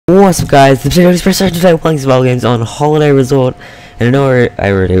What's up guys, ThePotatoExpress here today playing some mobile games on Holiday Resort. And I know I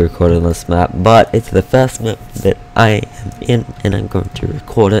already recorded this map, but it's the first map that I am in and I'm going to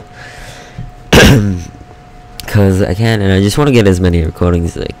record it. Because I can, and I just want to get as many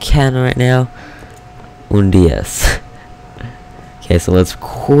recordings as I can right now. Und yes. Okay, so let's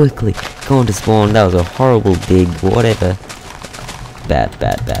quickly go into spawn. That was a horrible dig, whatever. Bad.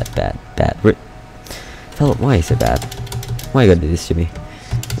 Philip, why are you so bad? Why you gotta do this to me?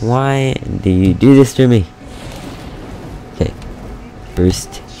 Why do you do this to me? Okay.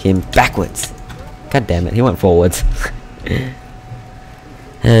 Boost him backwards. God damn it, he went forwards.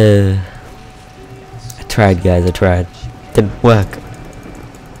 I tried, guys, I tried. Didn't work.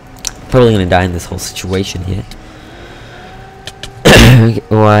 Probably gonna die in this whole situation here.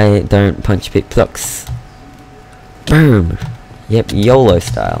 Why don't punch big blocks? Boom! Yep, YOLO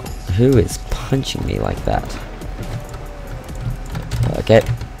style. Who is punching me like that? Okay.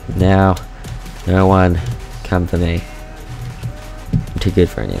 Now, no one come for me. I'm too good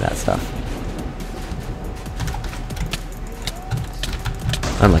for any of that stuff.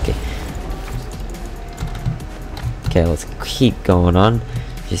 Unlucky. Okay, let's keep going on.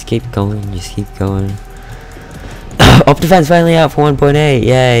 Just keep going, just keep going. Op defense finally out for 1.8,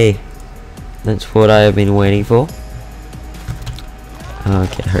 yay! That's what I have been waiting for.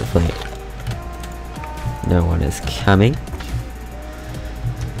 Okay, hopefully no one is coming.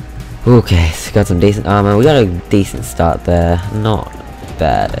 Okay, so got some decent armor. We got a decent start there. Not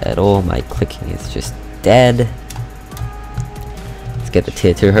bad at all. My clicking is just dead. Let's get the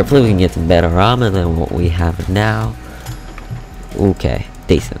tier 2. Hopefully we can get some better armor than what we have now. Okay,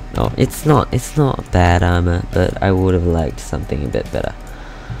 decent. Oh, it's not bad armor, but I would have liked something a bit better.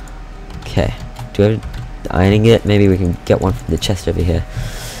 Okay, do I have ironing it? Maybe we can get one from the chest over here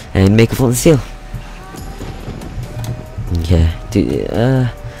and make a flint and steel. Okay,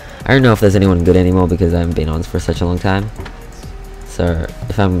 I don't know if there's anyone good anymore because I haven't been on for such a long time. So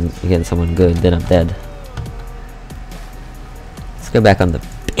if I'm getting someone good, then I'm dead. Let's go back on the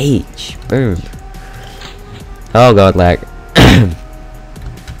beach. Boom. Oh god, lag.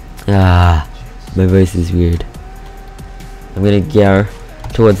 Ah, my voice is weird. I'm gonna go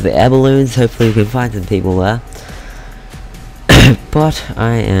towards the air balloons. Hopefully we can find some people there. But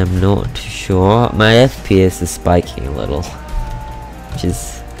I am not sure. My FPS is spiking a little, which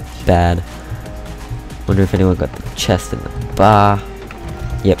is bad. Wonder if anyone got the chest in the bar.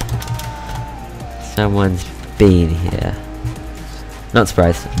 Yep. Someone's been here. Not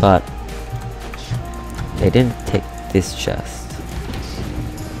surprised, but they didn't take this chest.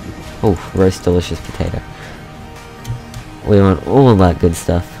 Oh, roast delicious potato. We want all that good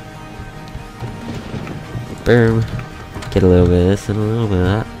stuff. Boom. Get a little bit of this and a little bit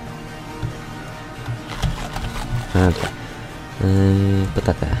of that. Okay. Put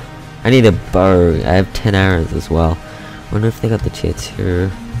that there. I need a bow. I have 10 arrows as well. Wonder if they got the tier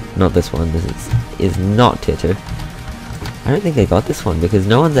 2. Not this one. This is not tier 2. I don't think they got this one because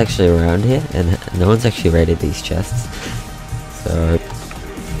no one's actually around here and no one's actually raided these chests. So,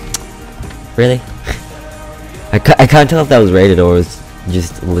 really? I can't tell if that was raided or it was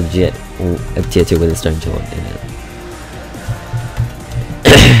just legit a tier 2 with a stone sword in it.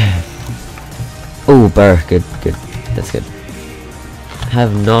 Oh, bow. Good. That's good.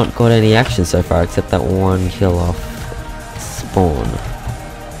 Have not got any action so far except that one kill off spawn.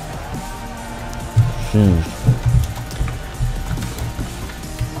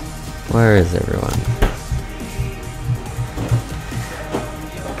 Where is everyone?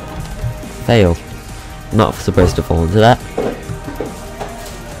 Fail. Not supposed to fall into that.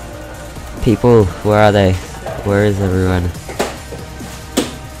 People, where are they? Where is everyone?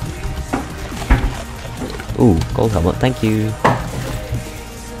 Ooh, gold helmet, thank you.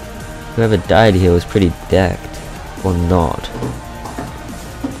 Whoever died here was pretty decked. Or not.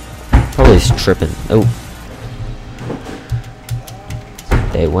 Probably stripping. Oh.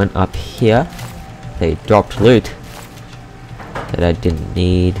 They went up here. They dropped loot that I didn't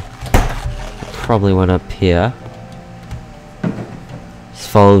need. Probably went up here. Just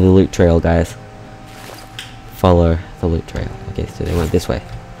follow the loot trail, guys. Follow the loot trail. Okay, so they went this way.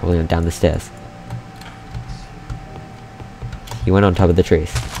 Probably went down the stairs. He went on top of the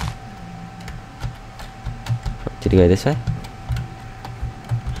trees. Did he go this way?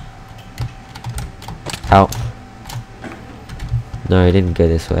 Ow. No, he didn't go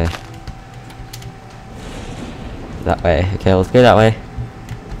this way. That way. Okay, let's go that way.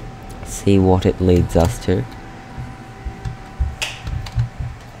 See what it leads us to.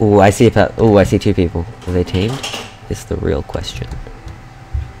 Oh, I see I see 2 people. Are they teamed? Is the real question.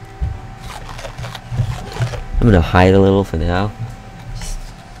 I'm gonna hide a little for now. Just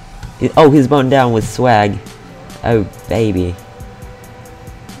Oh, he's going down with swag. Oh, baby.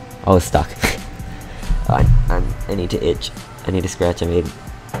 Oh, it's stuck. I need to itch. I need to scratch. I mean,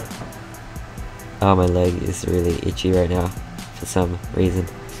 oh, my leg is really itchy right now for some reason.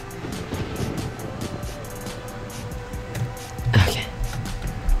 Okay,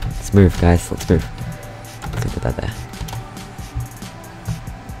 let's move, guys. Let's move. Let's put that there.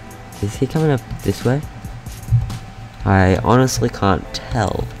 Is he coming up this way? I honestly can't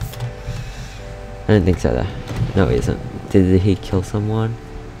tell. I don't think so, though. No, he isn't. Did he kill someone?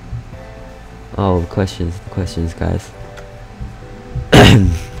 Oh, the questions, guys.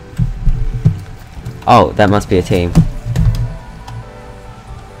 Oh, that must be a team.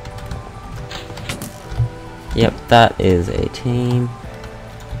 Yep, that is a team.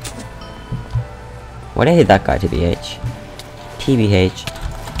 Why'd I hit that guy, TBH? TBH.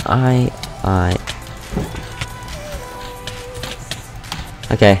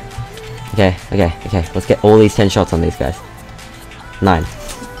 Okay. Okay. Let's get all these 10 shots on these guys. 9.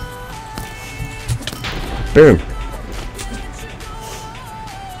 Boom.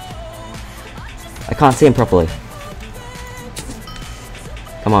 I can't see him properly.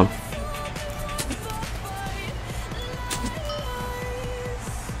 Come on.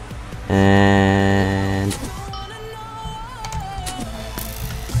 And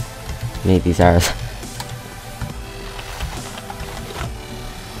need these arrows.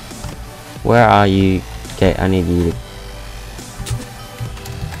 Where are you? Okay, I need you.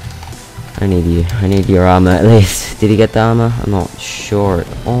 I need your armor at least. Did he get the armor? I'm not sure at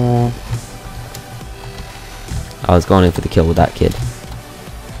all. I was going in for the kill with that kid.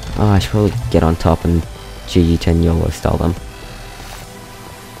 Oh, I should probably get on top and GG10 YOLO style them.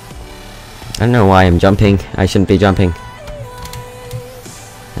 I don't know why I'm jumping. I shouldn't be jumping.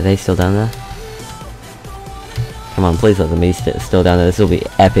 Are they still down there? Come on, please let them be still down there. This will be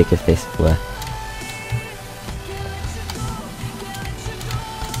epic if they were.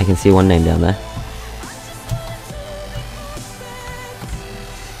 I can see one name down there.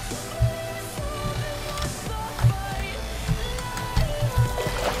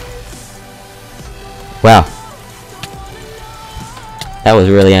 Wow. That was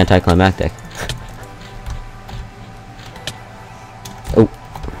really anticlimactic.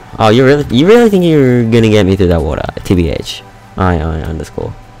 Oh, you really think you're gonna get me through that water? TBH. I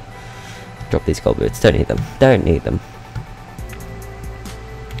underscore. Drop these gold boots. Don't need them. Don't need them.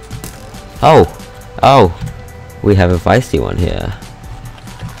 Oh, we have a feisty one here.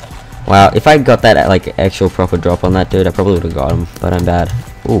 Wow, if I got that like actual proper drop on that dude, I probably would have got him, but I'm bad.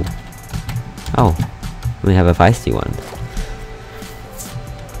 Ooh. Oh, we have a feisty one.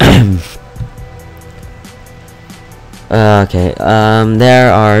 Okay,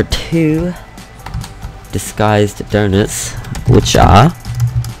 there are 2 disguised donuts, which are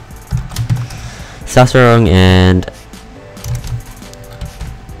Sasarong and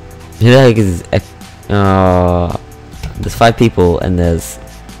who the heck is there's 5 people and there's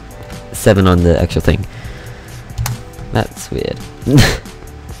 7 on the actual thing. That's weird.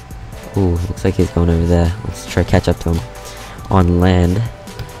 Ooh, looks like he's going over there. Let's try catch up to him on land.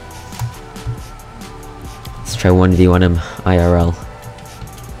 Let's try 1v1 him IRL.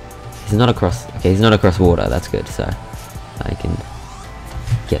 He's not across. Okay, he's not across water. That's good. So I can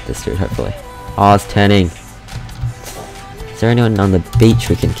get this dude hopefully. Oh, it's turning. Is there anyone on the beach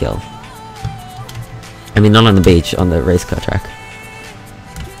we can kill? I mean, not on the beach, on the race car track.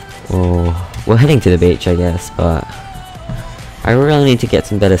 Oh, we're heading to the beach, I guess, but I really need to get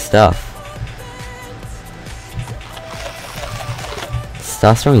some better stuff.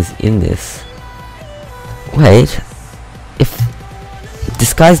 Starstrong is in this. Wait, if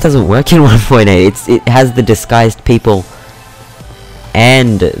disguise doesn't work in 1.8, it has the disguised people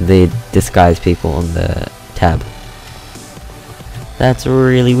and the disguised people on the tab. That's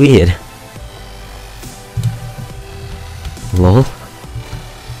really weird. Lol.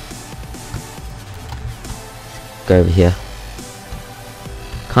 Go over here.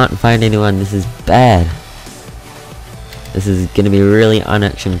 Can't find anyone. This is bad. This is gonna be really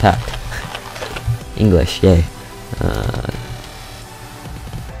unaction packed. English, yay.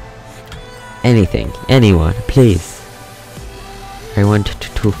 Anything, anyone, please. I want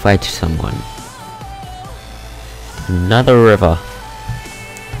to fight someone. Another river.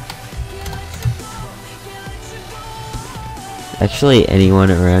 Actually, anyone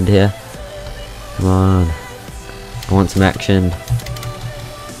around here? Come on. I want some action.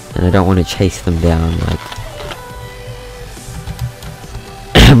 And I don't want to chase them down, like...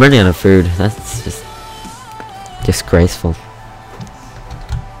 I'm running out of food. That's just... disgraceful.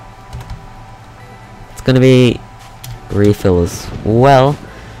 It's gonna be... refill as well.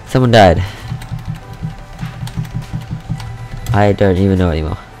 Someone died. I don't even know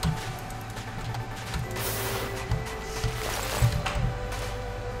anymore.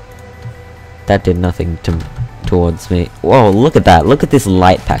 That did nothing towards me. Whoa, look at that. Look at this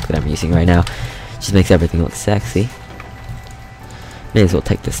light pack that I'm using right now. Just makes everything look sexy. May as well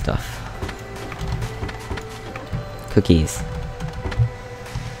take this stuff. Cookies.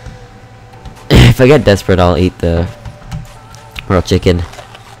 If I get desperate, I'll eat the raw chicken.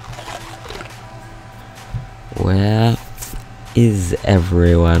 Where is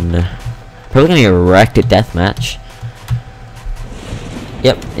everyone? Probably gonna get wrecked at deathmatch.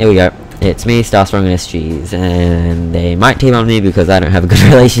 Yep, here we go. It's me, Starstrong, and SGs, and they might team on me because I don't have a good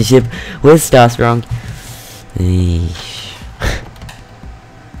relationship with Starstrong. Eesh.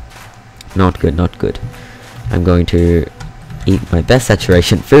 Not good, not good. I'm going to eat my best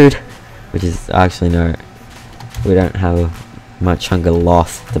saturation food, which is actually no. We don't have much hunger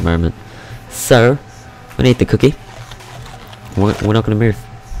loss at the moment, so I'm gonna eat the cookie. We're not gonna move.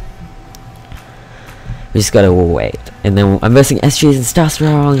 We just gotta wait. And then I'm versing SGs and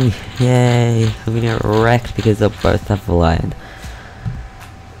Starstrong. Yay! I'm gonna get wrecked because they'll both have a lion.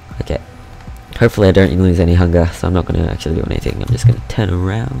 Okay. Hopefully I don't lose any hunger, so I'm not gonna actually do anything. I'm just gonna turn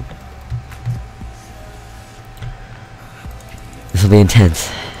around. This will be intense.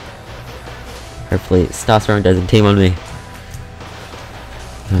 Hopefully Starstrong doesn't team on me.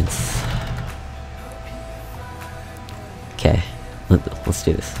 Okay. Let's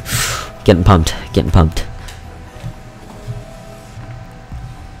do this. Getting pumped, getting pumped.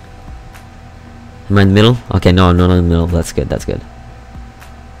 Am I in the middle? Okay, no, I'm not in the middle. That's good, that's good.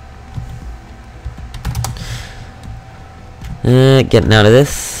 Getting out of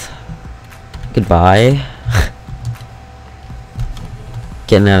this. Goodbye.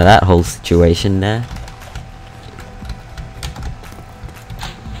 Getting out of that whole situation there.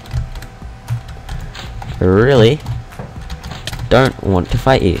 I really don't want to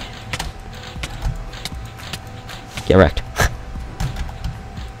fight you. Get wrecked.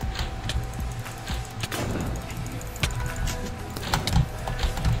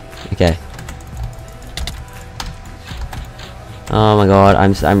 Okay. Oh my god,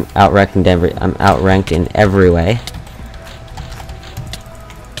 I'm outranked in every way.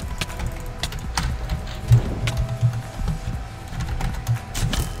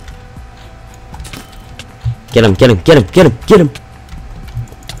 Get him, get him, get him, get him, get him.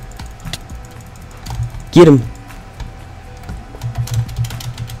 Get him.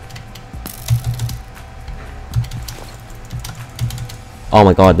 Oh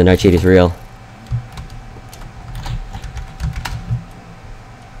my god, the no cheat is real.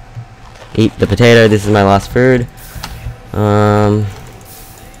 Eat the potato, this is my last food.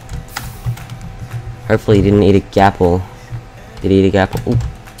 Hopefully he didn't eat a gapple. Did he eat a gapple? Ooh.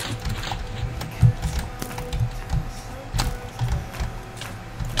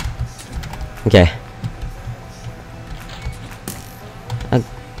 Okay. I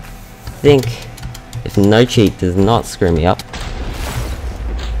think if no cheat does not screw me up.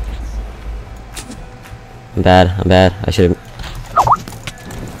 I'm bad, I should've...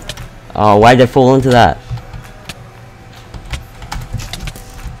 Oh, why did I fall into that?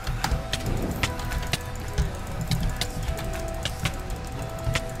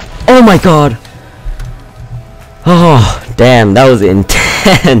 Oh my god! Oh, damn, that was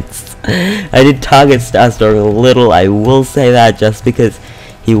intense! I did target Starstrong a little, I will say that, just because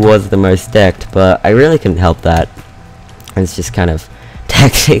he was the most decked, but I really couldn't help that. It's just kind of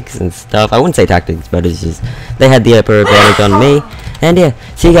tactics and stuff. I wouldn't say tactics, but it's just they had the upper advantage on me. And yeah,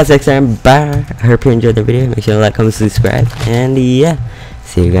 see you guys next time. Bye. I hope you enjoyed the video. Make sure to like, comment, subscribe, and yeah,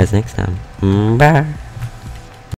 see you guys next time. Bye.